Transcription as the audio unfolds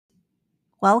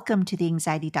Welcome to the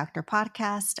Anxiety Doctor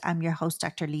podcast. I'm your host,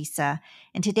 Dr. Lisa,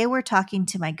 and today we're talking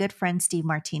to my good friend, Steve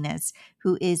Martinez,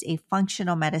 who is a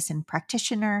functional medicine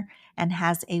practitioner and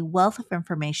has a wealth of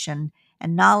information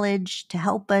and knowledge to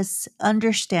help us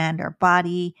understand our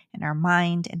body and our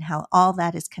mind and how all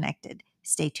that is connected.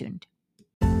 Stay tuned.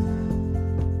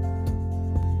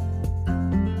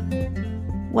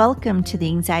 Welcome to the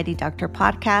Anxiety Doctor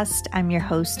podcast. I'm your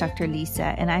host, Dr.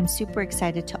 Lisa, and I'm super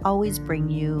excited to always bring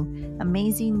you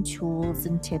amazing tools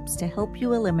and tips to help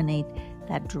you eliminate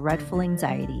that dreadful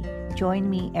anxiety. Join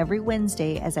me every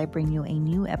Wednesday as I bring you a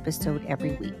new episode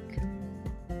every week.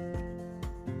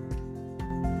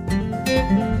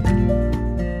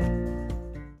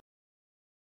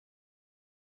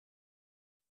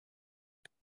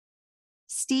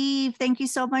 Steve, thank you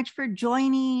so much for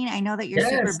joining. I know that you're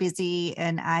super busy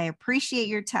and I appreciate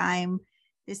your time.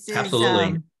 This is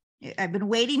Absolutely. I've been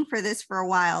waiting for this for a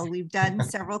while. We've done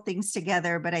several things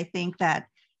together, but I think that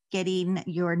getting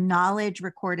your knowledge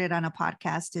recorded on a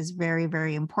podcast is very,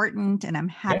 very important. And I'm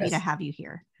happy to have you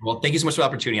here. Well, thank you so much for the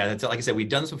opportunity. Like I said, we've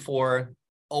done this before.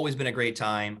 Always been a great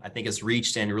time. I think it's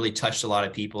reached and really touched a lot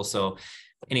of people. So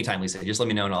anytime, Lisa, just let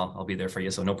me know and I'll be there for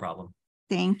you. So no problem.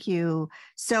 Thank you.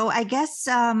 So I guess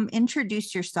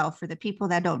introduce yourself for the people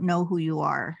that don't know who you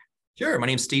are. Sure. My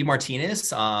name's Steve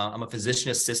Martinez. I'm a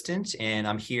physician assistant and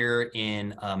I'm here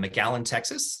in McAllen,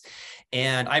 Texas.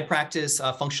 And I practice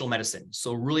functional medicine.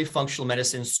 So really functional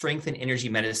medicine, strength and energy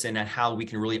medicine, and how we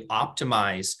can really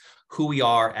optimize who we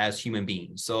are as human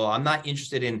beings. So I'm not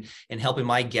interested in helping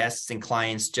my guests and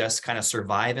clients just kind of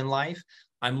survive in life.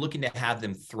 I'm looking to have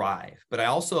them thrive, but I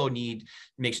also need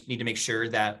to make sure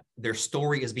that their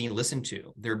story is being listened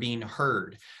to. They're being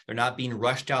heard. They're not being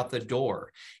rushed out the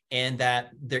door, and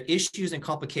that their issues and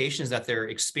complications that they're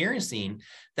experiencing,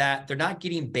 that they're not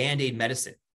getting Band-Aid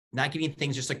medicine, not getting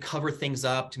things just to cover things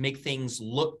up, to make things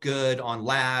look good on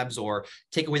labs or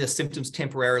take away the symptoms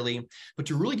temporarily, but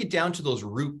to really get down to those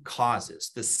root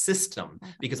causes, the system,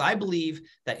 because I believe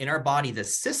that in our body, the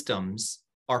systems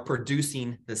are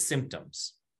producing the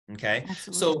symptoms. Okay.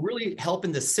 Absolutely. So really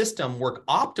helping the system work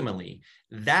optimally.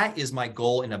 That is my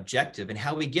goal and objective. And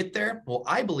how we get there? Well,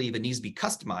 I believe it needs to be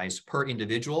customized per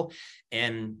individual.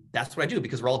 And that's what I do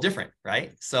because we're all different,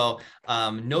 right? So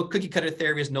no cookie cutter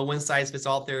therapies, no one size fits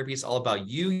all therapy. It's all about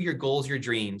you, your goals, your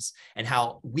dreams, and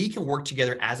how we can work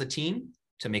together as a team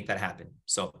to make that happen.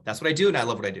 So that's what I do. And I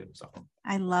love what I do. So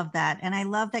I love that. And I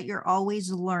love that you're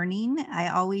always learning. I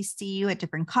always see you at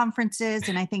different conferences.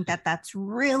 And I think that that's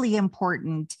really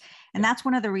important. And that's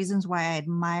one of the reasons why I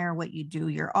admire what you do.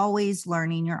 You're always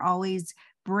learning. You're always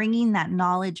bringing that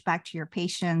knowledge back to your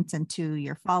patients and to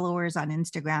your followers on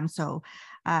Instagram. So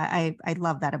I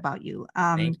love that about you.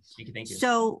 Thank you.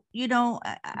 So,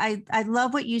 I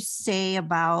love what you say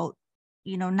about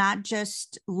not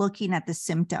just looking at the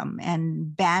symptom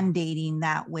and band-aiding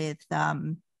that with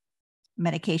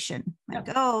medication.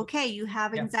 Like, okay, you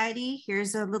have anxiety.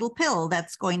 Here's a little pill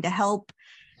that's going to help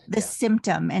the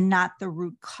symptom and not the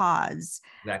root cause.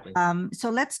 Exactly.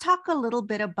 So let's talk a little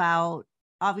bit about,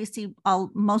 obviously,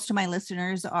 most of my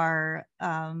listeners are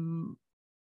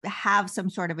have some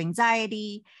sort of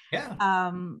anxiety.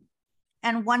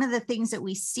 And one of the things that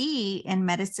we see in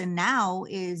medicine now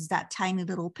is that tiny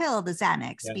little pill, the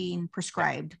Xanax, being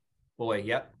prescribed. Boy,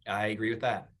 I agree with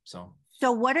that. So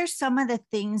what are some of the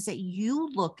things that you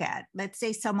look at? Let's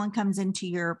say someone comes into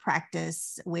your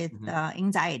practice with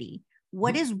anxiety.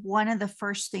 What is one of the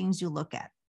first things you look at?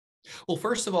 Well,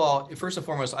 first and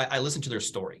foremost, I listen to their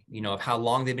story, of how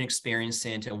long they've been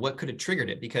experiencing it and what could have triggered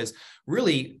it. Because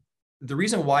really, the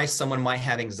reason why someone might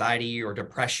have anxiety or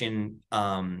depression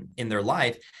in their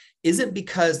life isn't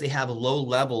because they have low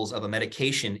levels of a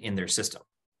medication in their system,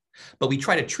 but we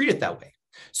try to treat it that way.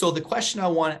 So the question I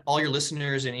want all your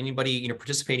listeners and anybody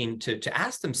participating to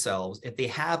ask themselves, if they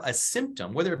have a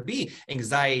symptom, whether it be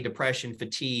anxiety, depression,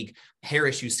 fatigue, hair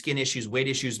issues, skin issues, weight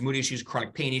issues, mood issues,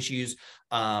 chronic pain issues,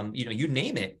 you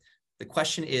name it. The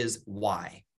question is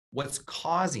why? What's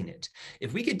causing it?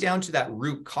 If we get down to that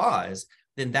root cause,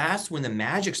 then that's when the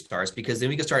magic starts, because then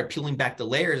we can start peeling back the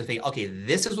layers and think, okay,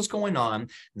 this is what's going on.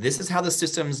 This is how the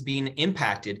system's being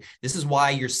impacted. This is why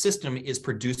your system is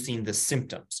producing the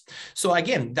symptoms. So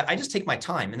again, I just take my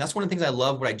time. And that's one of the things I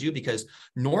love what I do, because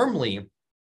normally,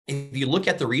 if you look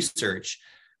at the research,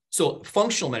 so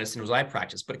functional medicine was what I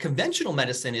practice, but conventional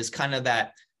medicine is kind of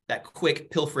that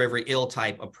quick pill for every ill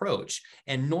type approach.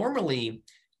 And normally,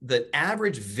 the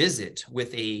average visit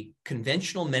with a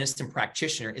conventional medicine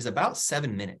practitioner is about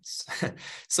 7 minutes.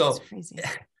 So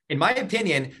in my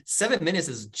opinion, 7 minutes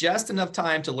is just enough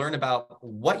time to learn about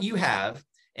what you have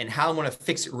and how I'm going to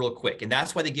fix it real quick. And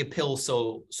that's why they give pills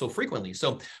so frequently.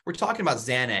 So we're talking about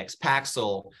Xanax,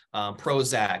 Paxil,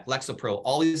 Prozac, Lexapro,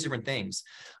 all these different things.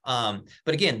 But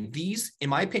again, these, in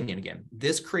my opinion, again,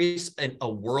 this creates a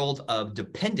world of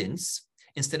dependence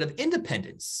instead of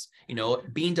independence. You know,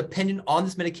 being dependent on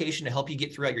this medication to help you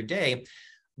get throughout your day,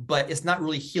 but it's not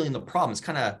really healing the problem. It's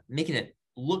kind of making it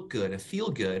look good and feel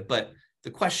good. But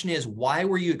the question is, why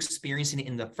were you experiencing it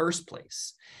in the first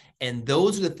place? And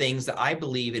those are the things that I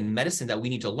believe in medicine that we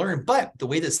need to learn. But the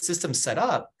way the system's set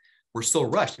up, we're so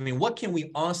rushed. I mean, what can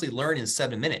we honestly learn in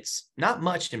 7 minutes? Not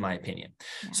much, in my opinion.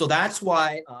 Yeah. So that's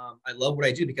why I love what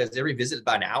I do, because every visit is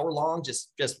about an hour long.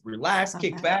 Just relax,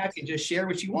 kick back, and just share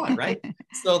what you want, right?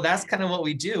 So that's kind of what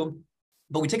we do.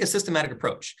 But we take a systematic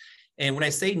approach. And when I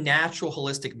say natural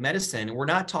holistic medicine, we're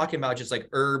not talking about just like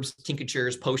herbs,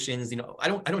 tinctures, potions. You know, I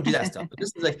don't do that stuff. But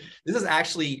this is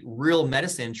actually real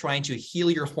medicine trying to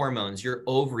heal your hormones, your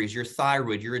ovaries, your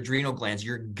thyroid, your adrenal glands,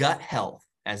 your gut health.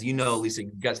 As you know, Lisa,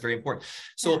 gut's very important.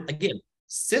 So again,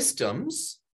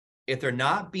 systems, if they're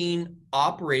not being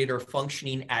operated or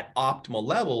functioning at optimal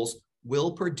levels,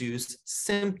 will produce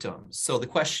symptoms. So the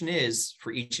question is,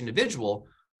 for each individual,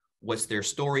 what's their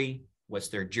story? What's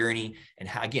their journey, and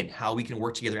how we can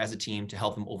work together as a team to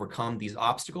help them overcome these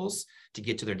obstacles to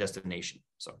get to their destination.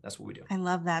 So that's what we do. I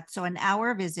love that. So an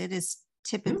hour visit is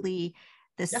typically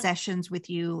the sessions with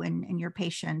you and your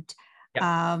patient.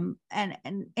 And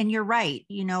you're right.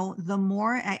 You know, the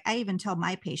more I even tell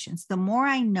my patients, the more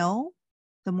I know,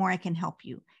 the more I can help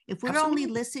you. If we're only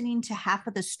listening to half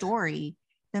of the story,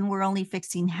 then we're only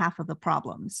fixing half of the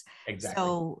problems. Exactly.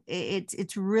 So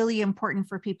it's really important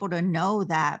for people to know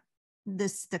that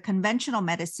the conventional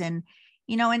medicine,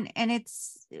 you know, and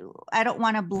it's, I don't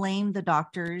want to blame the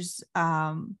doctors,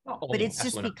 but it's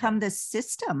just become the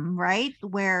system, right?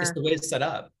 Where it's the way it's set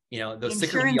up, you know, the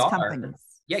insurance companies.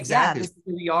 Yeah, exactly. The sicker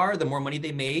we are, the more money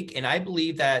they make. And I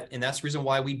believe that, and that's the reason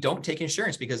why we don't take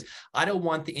insurance, because I don't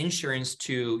want the insurance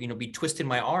to, you know, be twisting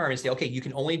my arm and say, okay, you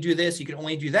can only do this, you can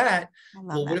only do that.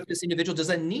 Well, what if this individual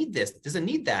doesn't need this, doesn't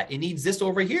need that? It needs this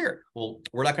over here. Well,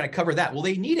 we're not going to cover that. Well,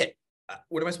 they need it.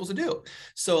 What am I supposed to do?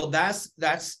 So that's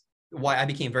why I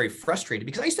became very frustrated,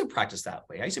 because I used to practice that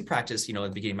way. I used to practice, you know,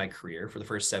 at the beginning of my career for the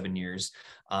first 7 years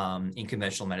in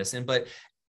conventional medicine. But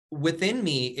within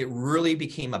me, it really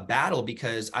became a battle,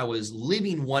 because I was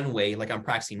living one way, like I'm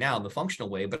practicing now, the functional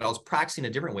way, but I was practicing a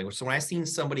different way. So when I seen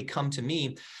somebody come to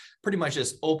me, pretty much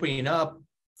just opening up,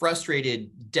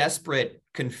 frustrated, desperate,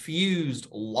 confused,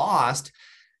 lost,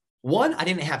 one, I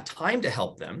didn't have time to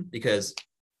help them because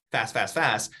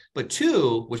fast. But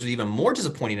two, which was even more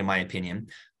disappointing in my opinion,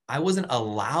 I wasn't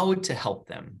allowed to help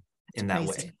them in that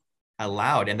way.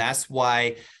 Allowed. And that's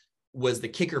why was the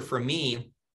kicker for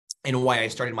me, and why I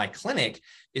started my clinic,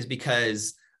 is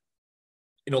because,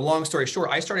 you know, long story short,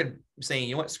 I started saying,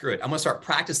 you know what, screw it. I'm going to start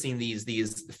practicing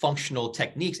these functional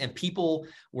techniques, and people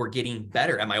were getting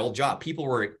better at my old job. People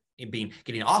were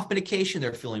getting off medication.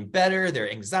 They're feeling better.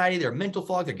 Their anxiety, their mental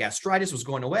fog, their gastritis was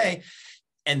going away.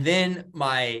 And then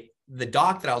the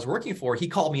doc that I was working for, he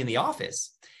called me in the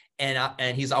office,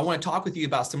 and he's, I want to talk with you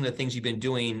about some of the things you've been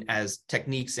doing as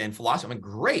techniques and philosophy. I'm like,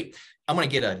 great. I'm going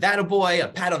to get a that boy, a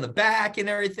pat on the back and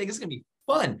everything. It's going to be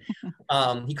fun.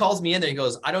 He calls me in there. He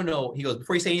goes, I don't know. He goes,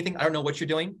 before you say anything, I don't know what you're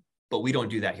doing, but we don't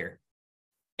do that here.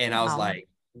 And I was like,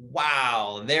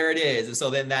 wow, there it is. And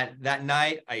so then that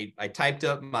night I typed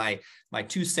up my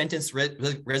 2-sentence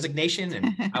resignation,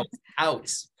 and I was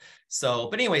out. So,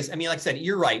 but anyways, I mean, like I said,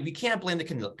 you're right. We can't blame the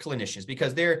clinicians,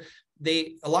 because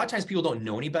a lot of times people don't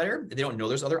know any better. They don't know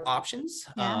there's other options.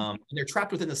 And they're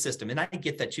trapped within the system. And I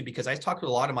get that too, because I talk to a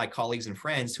lot of my colleagues and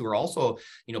friends who are also,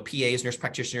 you know, PAs, nurse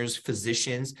practitioners,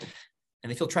 physicians, and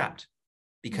they feel trapped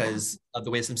because of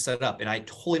the way it's set up. And I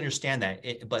totally understand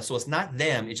that. But so it's not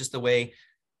them. It's just the way,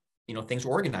 you know, things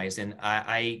were organized, and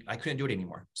I couldn't do it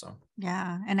anymore. So,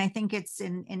 yeah. And I think it's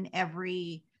in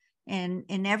every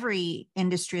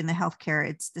industry in the healthcare,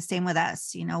 it's the same with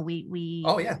us. You know, we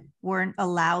weren't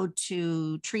allowed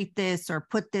to treat this or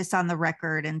put this on the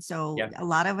record. And so a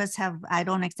lot of us I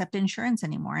don't accept insurance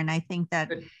anymore. And I think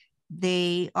that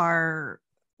they are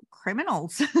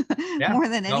criminals more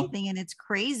than anything. And it's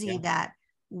crazy that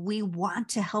we want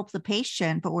to help the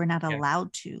patient, but we're not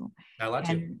allowed to.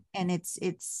 And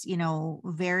it's, you know,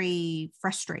 very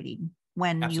frustrating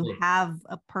when you have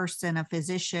a person, a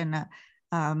physician,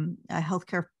 a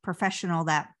healthcare professional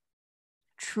that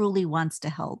truly wants to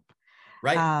help,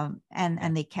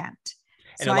 and they can't.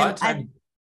 And so a lot of times,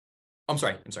 I'm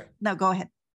sorry. No, go ahead.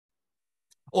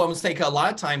 Oh, I'm going to say, a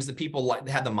lot of times the people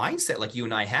have the mindset like you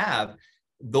and I have,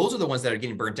 those are the ones that are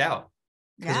getting burnt out,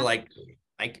 because they're like,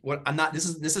 what I'm not, this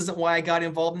isn't why I got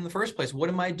involved in the first place. What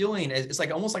am I doing? It's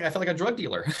like, almost like I feel like a drug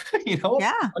dealer, you know,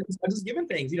 Yeah. I'm just giving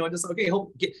things, you know, just, okay,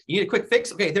 you need a quick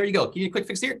fix. Okay, there you go. You need a quick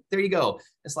fix here. There you go.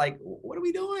 It's like, what are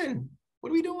we doing? What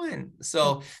are we doing?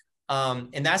 So,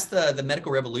 and that's the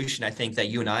medical revolution, I think, that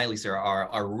you and I, Lisa,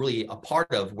 are really a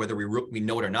part of, whether we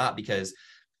know it or not, because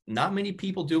not many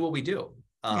people do what we do.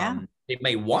 They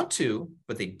may want to,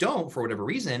 but they don't for whatever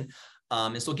reason.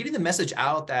 And so getting the message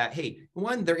out that, hey,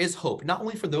 one, there is hope, not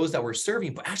only for those that we're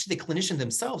serving, but actually the clinicians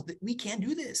themselves, that we can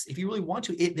do this. If you really want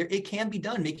to, it can be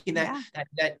done, making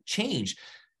that change.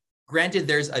 Granted,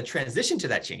 there's a transition to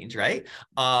that change, right?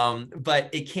 But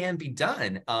it can be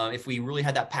done if we really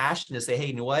had that passion to say, hey,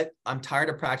 you know what? I'm tired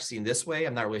of practicing this way.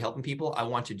 I'm not really helping people. I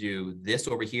want to do this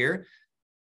over here.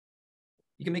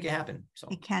 You can make it happen. So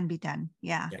it can be done.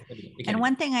 Yeah. And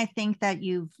one thing I think that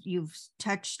you've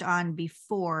touched on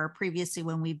previously,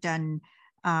 when we've done,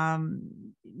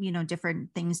 different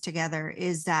things together,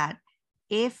 is that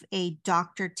if a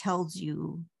doctor tells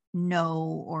you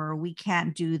no, or we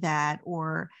can't do that,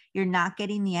 or you're not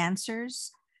getting the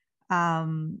answers,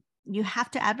 you have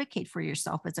to advocate for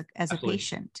yourself as a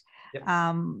patient. Yep.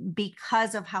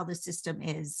 Because of how the system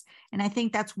is. And I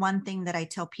think that's one thing that I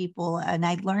tell people, and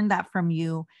I learned that from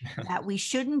you, that we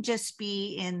shouldn't just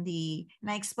be and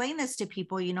I explain this to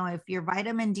people, if your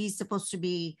vitamin D is supposed to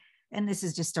be, and this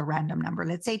is just a random number,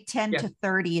 let's say 10 to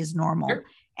 30 is normal. Sure.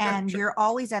 And you're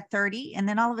always at 30, and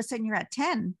then all of a sudden you're at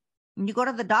 10, and you go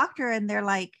to the doctor and they're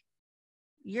like,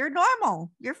 you're normal,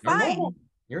 you're fine.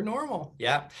 You're normal.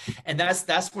 Yeah. And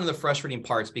that's one of the frustrating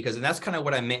parts, because, and that's kind of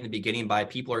what I meant in the beginning by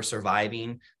people are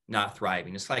surviving, not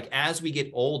thriving. It's like, as we get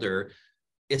older,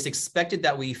 it's expected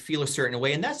that we feel a certain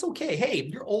way, and that's okay. Hey,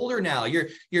 you're older now.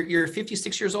 You're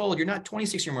 56 years old. You're not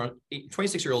 26 year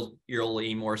old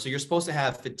anymore. So you're supposed to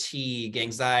have fatigue,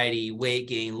 anxiety, weight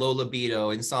gain, low libido,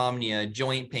 insomnia,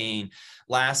 joint pain,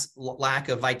 lack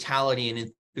of vitality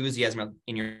and enthusiasm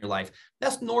in your life.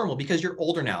 That's normal because you're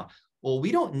older now. Well,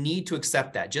 we don't need to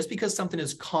accept that. Just because something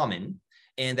is common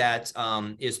and that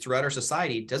is throughout our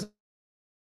society doesn't.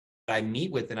 I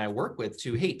meet with and I work with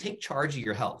to, hey, take charge of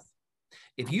your health.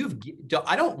 If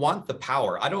I don't want the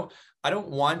power. I don't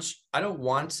want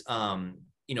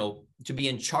to be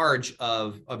in charge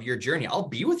of your journey. I'll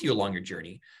be with you along your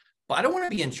journey, but I don't want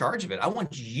to be in charge of it. I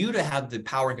want you to have the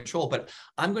power and control, but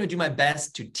I'm going to do my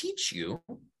best to teach you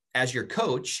as your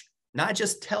coach, not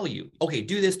just tell you, okay,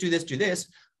 do this, do this, do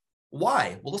this.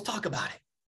 Why? Well, let's talk about it,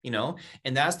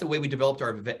 and that's the way we developed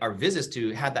our visits,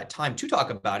 to have that time to talk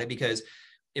about it. Because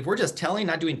if we're just telling,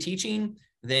 not doing teaching,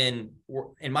 then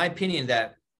in my opinion,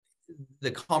 that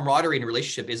the camaraderie and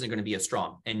relationship isn't going to be as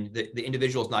strong, and the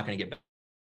individual is not going to get better.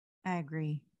 I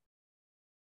agree.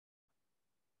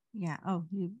 Yeah. Oh,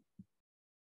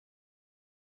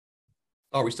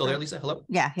 are we still there, Lisa? Hello?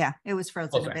 Yeah. It was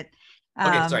frozen a bit.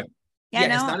 Okay, sorry.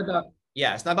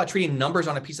 It's not about treating numbers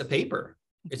on a piece of paper.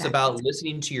 Exactly. It's about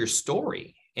listening to your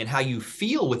story and how you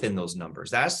feel within those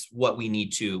numbers. That's what we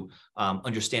need to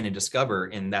understand and discover.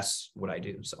 And that's what I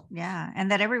do. So, yeah. And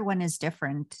that everyone is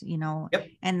different,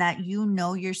 and that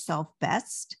yourself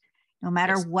best, no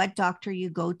matter what doctor you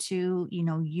go to,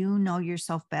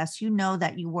 yourself best,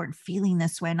 that you weren't feeling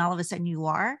this way, and all of a sudden you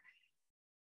are,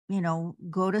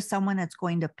 go to someone that's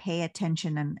going to pay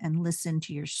attention and listen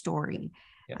to your story.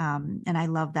 Yep. And I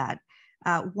love that.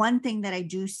 One thing that I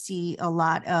do see a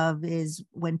lot of is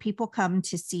when people come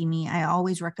to see me, I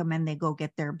always recommend they go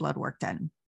get their blood work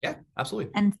done. Yeah,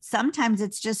 absolutely. And sometimes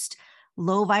it's just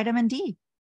low vitamin D.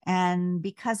 And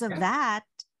because of that,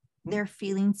 they're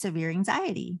feeling severe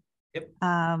anxiety. Yep.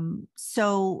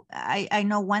 So I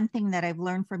know one thing that I've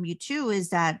learned from you too, is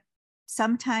that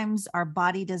sometimes our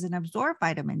body doesn't absorb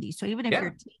vitamin D. So even if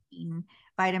you're taking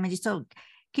vitamin D, so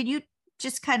could you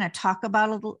just kind of talk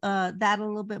about that a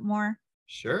little bit more?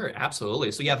 Sure, absolutely.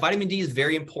 So yeah, vitamin D is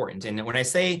very important. And when I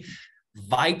say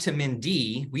vitamin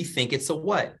D, we think it's a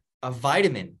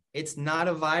vitamin. It's not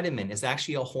a vitamin. It's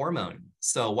actually a hormone.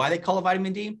 So why they call it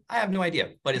vitamin D, I have no idea,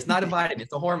 but it's not a vitamin.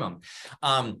 It's a hormone.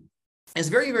 It's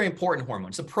a very, very important hormone.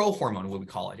 It's a pro-hormone, what we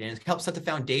call it. And it helps set the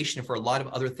foundation for a lot of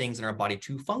other things in our body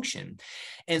to function.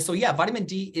 And so, yeah, vitamin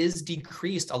D is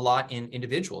decreased a lot in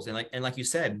individuals. And like you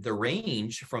said, the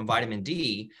range from vitamin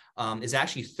D is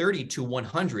actually 30 to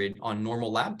 100 on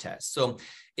normal lab tests. So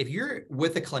if you're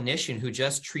with a clinician who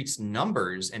just treats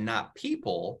numbers and not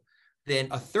people, then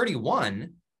a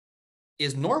 31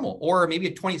 is normal, or maybe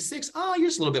a 26. Oh, you're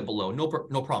just a little bit below.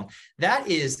 No problem. That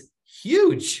is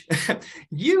huge,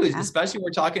 especially when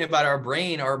we're talking about our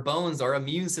brain, our bones, our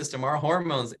immune system, our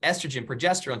hormones, estrogen,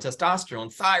 progesterone,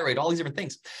 testosterone, thyroid, all these different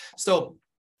things. So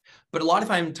But a lot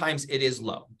of times it is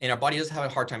low, and our body does have a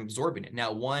hard time absorbing it.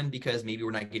 Now, one, because maybe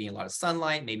we're not getting a lot of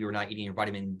sunlight, maybe we're not eating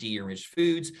vitamin D enriched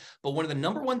foods. But one of the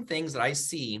number one things that I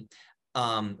see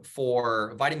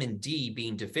for vitamin D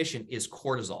being deficient is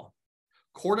cortisol.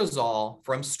 Cortisol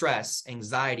from stress,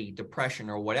 anxiety, depression,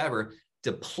 or whatever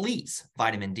depletes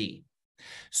vitamin D.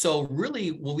 So really,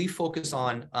 what we focus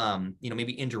on,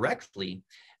 maybe indirectly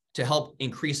to help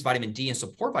increase vitamin D and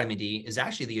support vitamin D is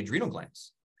actually the adrenal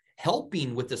glands,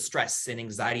 helping with the stress and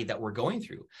anxiety that we're going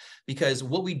through. Because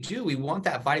what we do, we want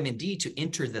that vitamin D to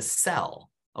enter the cell.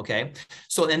 Okay.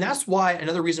 So, and that's why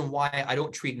another reason why I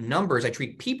don't treat numbers, I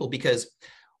treat people, because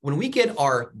when we get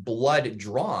our blood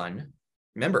drawn,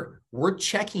 remember, we're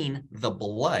checking the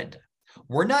blood.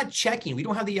 We're not checking, we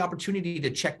don't have the opportunity to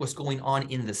check what's going on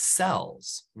in the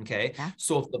cells. Okay. Yeah.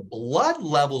 So if the blood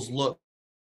levels look,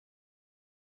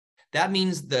 that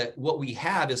means that what we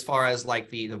have as far as like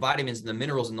the vitamins and the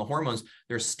minerals and the hormones,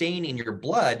 they're staying in your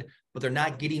blood, but they're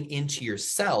not getting into your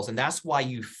cells. And that's why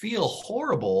you feel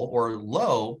horrible or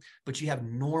low, but you have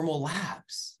normal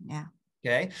labs. Yeah.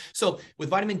 Okay. So with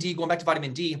vitamin D, going back to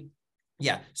vitamin D,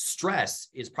 yeah, stress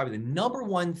is probably the number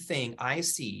one thing I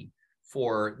see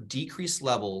for decreased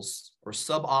levels or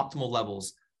suboptimal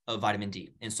levels of vitamin D.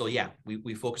 And so, yeah,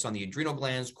 we focus on the adrenal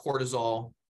glands,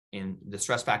 cortisol, and the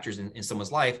stress factors in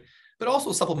someone's life, but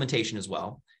also supplementation as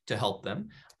well to help them.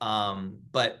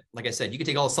 But like I said, you can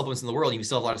take all the supplements in the world, and you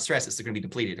still have a lot of stress, it's going to be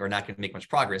depleted or not going to make much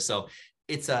progress. So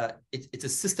it's a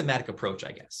systematic approach,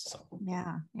 I guess. So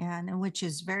yeah, and which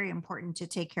is very important to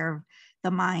take care of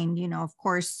the mind. Of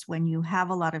course, when you have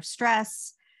a lot of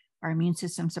stress, our immune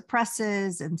system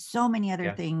suppresses, and so many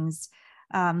other things.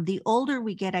 The older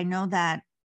we get, I know that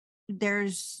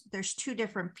there's two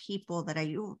different people that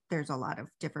there's a lot of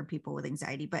different people with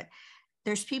anxiety, but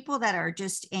there's people that are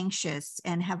just anxious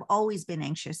and have always been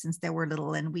anxious since they were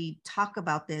little. And we talk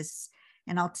about this,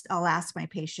 and I'll ask my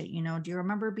patient, do you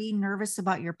remember being nervous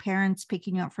about your parents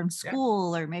picking you up from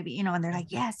school? Or maybe, and they're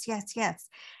like, yes.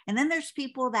 And then there's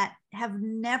people that have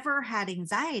never had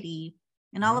anxiety,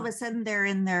 and all of a sudden they're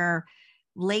in their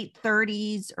late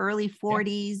 30s, early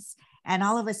 40s. And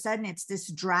all of a sudden it's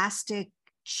this drastic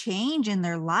change in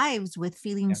their lives with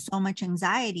feeling so much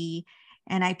anxiety.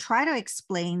 And I try to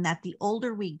explain that the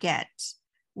older we get,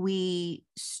 we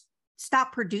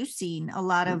stop producing a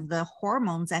lot of the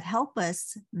hormones that help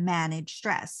us manage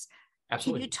stress.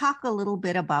 Absolutely. Can you talk a little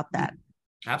bit about that?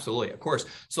 Absolutely, of course.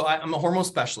 So I'm a hormone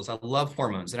specialist. I love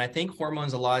hormones. And I think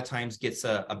hormones a lot of times gets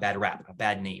a bad rap, a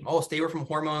bad name. Oh, stay away from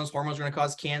hormones. Hormones are going to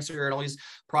cause cancer and all these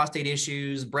prostate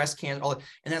issues, breast cancer, all that.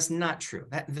 And that's not true.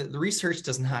 The research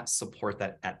does not support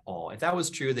that at all. If that was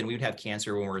true, then we would have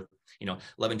cancer when we're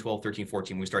 11, 12, 13,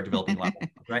 14, when we start developing a lot,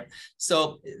 right?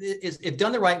 So if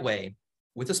done the right way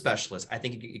with a specialist, I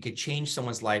think it could change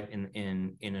someone's life in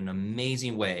an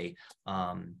amazing way.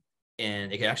 And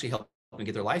it could actually help and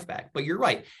get their life back. But you're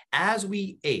right. As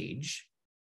we age,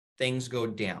 things go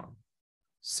down,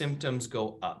 symptoms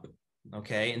go up.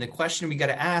 Okay. And the question we got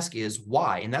to ask is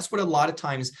why? And that's what a lot of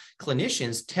times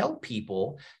clinicians tell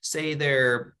people, say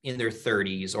they're in their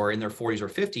 30s or in their 40s or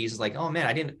 50s, is like, oh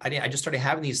man, I just started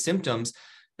having these symptoms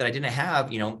that I didn't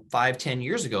have, 5, 10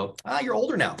 years ago. You're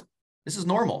older now. This is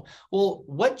normal. Well,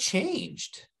 what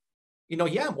changed?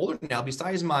 I'm older now.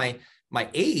 Besides my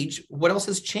age, what else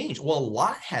has changed? Well, a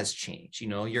lot has changed.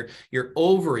 Your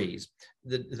ovaries,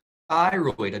 the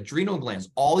thyroid, adrenal glands,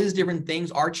 all these different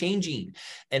things are changing.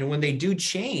 And when they do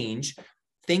change,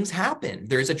 things happen.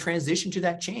 There's a transition to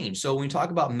that change. So when we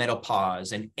talk about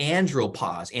menopause and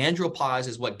andropause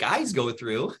is what guys go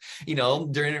through,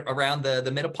 around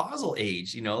the menopausal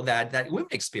age, that women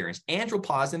experience,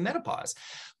 andropause and menopause.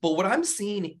 But what I'm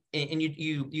seeing, and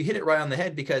you hit it right on the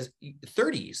head, because in the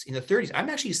 30s, I'm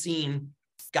actually seeing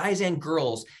guys and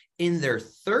girls in their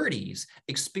 30s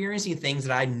experiencing things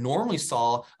that I normally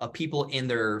saw people in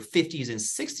their 50s and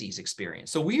 60s experience.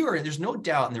 So there's no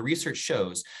doubt, and the research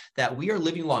shows that we are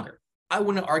living longer. I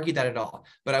wouldn't argue that at all,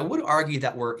 but I would argue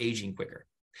that we're aging quicker.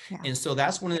 Yeah. And so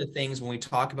that's one of the things when we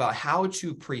talk about how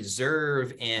to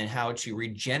preserve and how to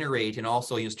regenerate, and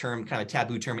also use kind of a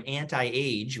taboo term,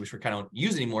 anti-age, which we're kind of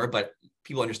using anymore, but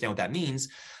people understand what that means.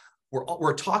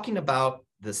 We're talking about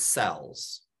the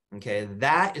cells. Okay,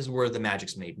 that is where the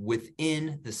magic's made,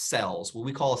 within the cells, what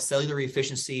we call cellular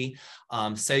efficiency,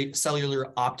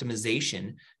 cellular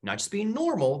optimization, not just being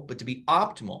normal, but to be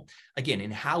optimal. Again,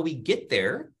 and how we get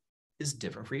there is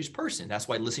different for each person. That's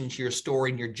why listening to your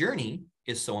story and your journey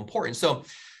is so important. So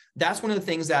that's one of the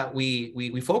things that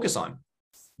we focus on,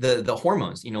 the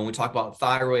hormones. When we talk about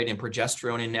thyroid and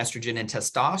progesterone and estrogen and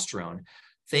testosterone,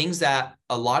 things that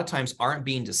a lot of times aren't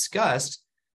being discussed.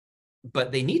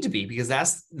 but they need to be, because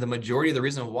that's the majority of the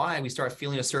reason why we start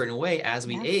feeling a certain way as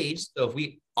we age. So if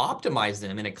we optimize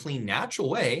them in a clean, natural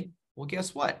way, well,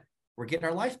 guess what? We're getting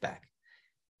our life back.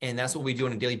 And that's what we do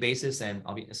on a daily basis. And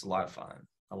it's a lot of fun,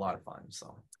 a lot of fun.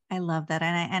 So I love that.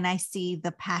 And I see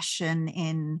the passion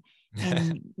in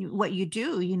what you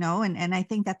do, and I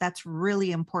think that that's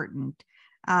really important.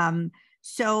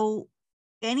 So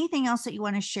anything else that you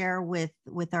want to share with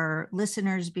our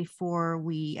listeners before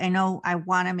I know I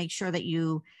want to make sure that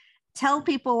you tell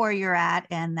people where you're at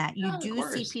and that you do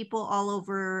see people all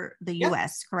over the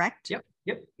US, correct?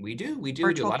 Yep, we do. We do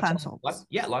Virtual a lot consults.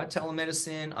 a lot of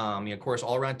telemedicine. Of course,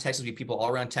 all around Texas, we have people all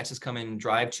around Texas come and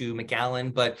drive to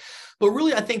McAllen. But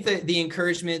really, I think that the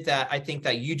encouragement that I think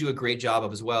that you do a great job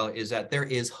of as well is that there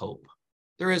is hope.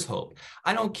 There is hope.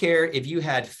 I don't care if you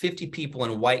had 50 people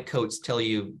in white coats tell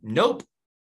you, nope,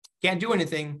 can't do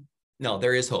anything. No,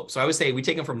 there is hope. So I would say we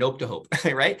take them from nope to hope,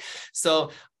 right?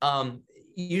 So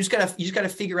you just gotta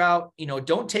figure out,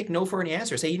 don't take no for an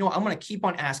answer. Say, I'm going to keep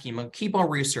on asking. I'm going to keep on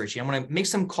researching. I'm going to make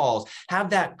some calls.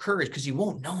 Have that courage, because you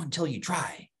won't know until you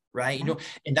try, right?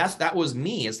 And that was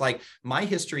me. It's like my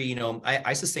history.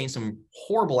 I sustained some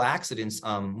horrible accidents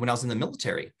when I was in the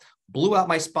military. Blew out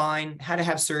my spine. Had to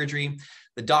have surgery.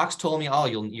 The docs told me, oh,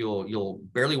 you'll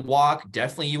barely walk.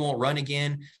 Definitely you won't run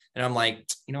again. And I'm like,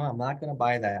 I'm not going to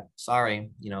buy that.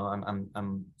 Sorry.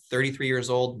 I'm 33 years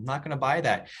old. I'm not going to buy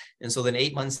that. And so then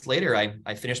 8 months later,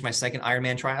 I finished my second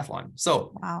Ironman triathlon.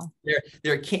 So wow,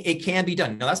 it can be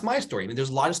done. Now that's my story. I mean,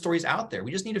 there's a lot of stories out there.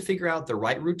 We just need to figure out the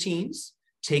right routines,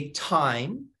 take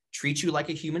time, treat you like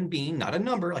a human being, not a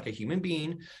number, like a human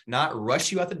being, not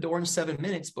rush you out the door in 7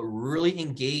 minutes, but really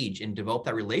engage and develop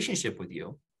that relationship with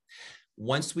you.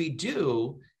 Once we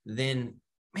do, then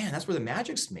man, that's where the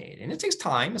magic's made. And it takes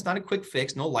time. It's not a quick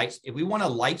fix, no lights. If we want a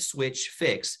light switch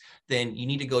fix, then you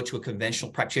need to go to a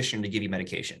conventional practitioner to give you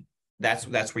medication. That's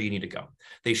where you need to go.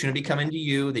 They shouldn't be coming to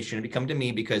you. They shouldn't be coming to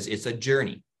me, because it's a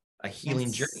journey, a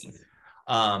healing journey.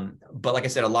 But like I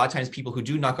said, a lot of times people who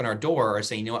do knock on our door are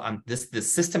saying, the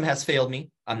system has failed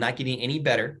me. I'm not getting any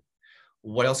better.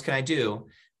 What else can I do?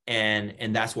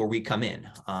 And that's where we come in.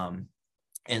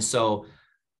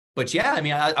 But yeah, I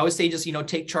mean, I would say just,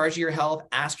 take charge of your health,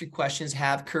 ask your questions,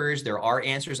 have courage. There are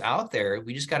answers out there.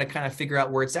 We just got to kind of figure out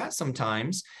where it's at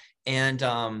sometimes, and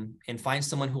find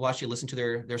someone who will actually listen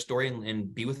to their story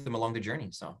and be with them along the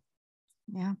journey. So,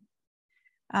 yeah.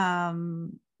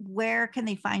 Where can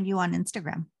they find you on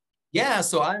Instagram? Yeah,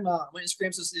 so I'm my Instagram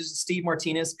is Steve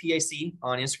Martinez, PAC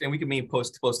on Instagram. We can maybe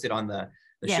post it on the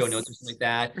show notes or something like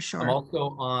that. For sure. I'm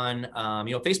also on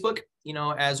Facebook,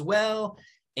 as well.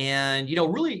 And,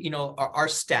 really, our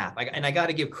staff, and I got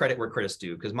to give credit where credit's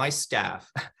due, because my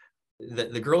staff,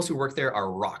 the girls who work there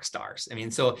are rock stars. I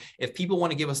mean, so if people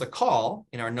want to give us a call,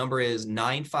 and our number is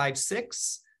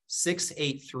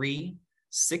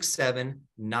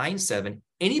 956-683-6797.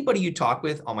 Anybody you talk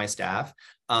with on my staff,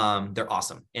 they're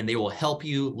awesome. And they will help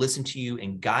you, listen to you,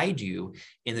 and guide you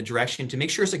in the direction to make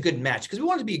sure it's a good match, because we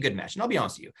want it to be a good match. And I'll be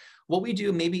honest with you, what we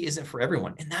do maybe isn't for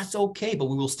everyone, and that's okay, but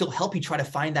we will still help you try to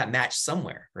find that match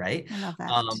somewhere, right? I love that.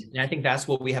 And I think that's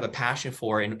what we have a passion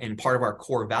for, and part of our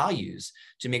core values,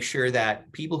 to make sure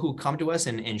that people who come to us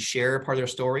and share part of their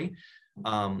story,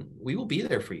 we will be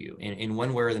there for you in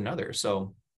one way or another.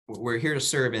 So we're here to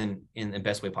serve in the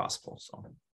best way possible. So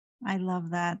I love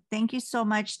that. Thank you so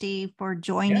much, Steve, for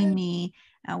joining me.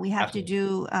 We have to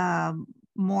do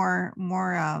more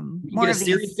get a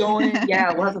series going.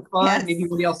 Yeah, we'll have some fun. Yes. Maybe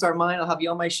one day I'll start mine. I'll have you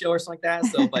on my show or something like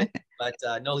that. So, but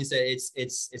no, Lisa,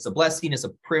 it's a blessing. It's a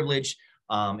privilege.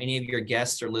 Any of your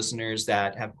guests or listeners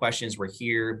that have questions, we're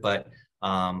here. But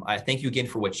I thank you again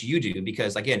for what you do,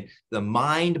 because again, the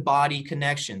mind-body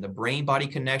connection, the brain-body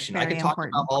connection, I can talk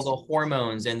about all the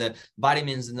hormones and the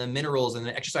vitamins and the minerals and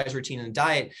the exercise routine and the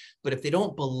diet, but if they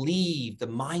don't believe the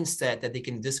mindset that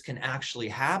this can actually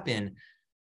happen,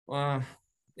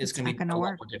 it's going to be a lot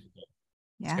more difficult.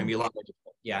 Yeah. It's going to be a lot more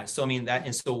difficult. Yeah. So, I mean,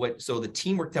 so the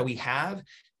teamwork that we have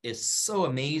is so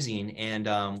amazing. And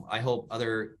I hope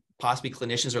other possibly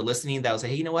clinicians are listening that will say,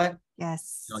 hey, you know what?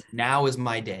 Yes. Now is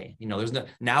my day.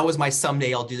 Now is my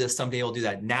someday. I'll do this. Someday I'll do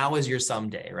that. Now is your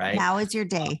someday, right? Now is your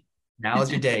day. Now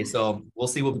is your day. So we'll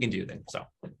see what we can do then. So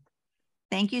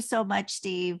thank you so much,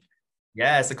 Steve.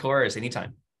 Yes, of course.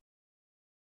 Anytime.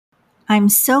 I'm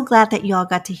so glad that you all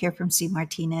got to hear from Steve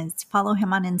Martinez. Follow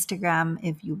him on Instagram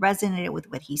if you resonated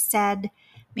with what he said.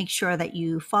 Make sure that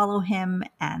you follow him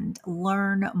and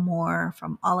learn more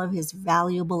from all of his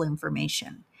valuable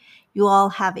information. You all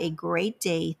have a great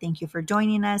day. Thank you for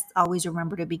joining us. Always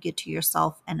remember to be good to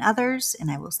yourself and others, and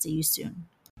I will see you soon.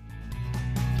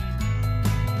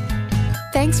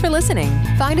 Thanks for listening.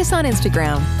 Find us on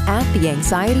Instagram @The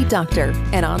Anxiety Doctor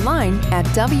and online at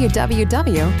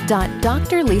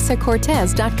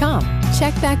www.drlisacortez.com.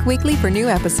 Check back weekly for new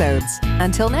episodes.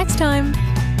 Until next time.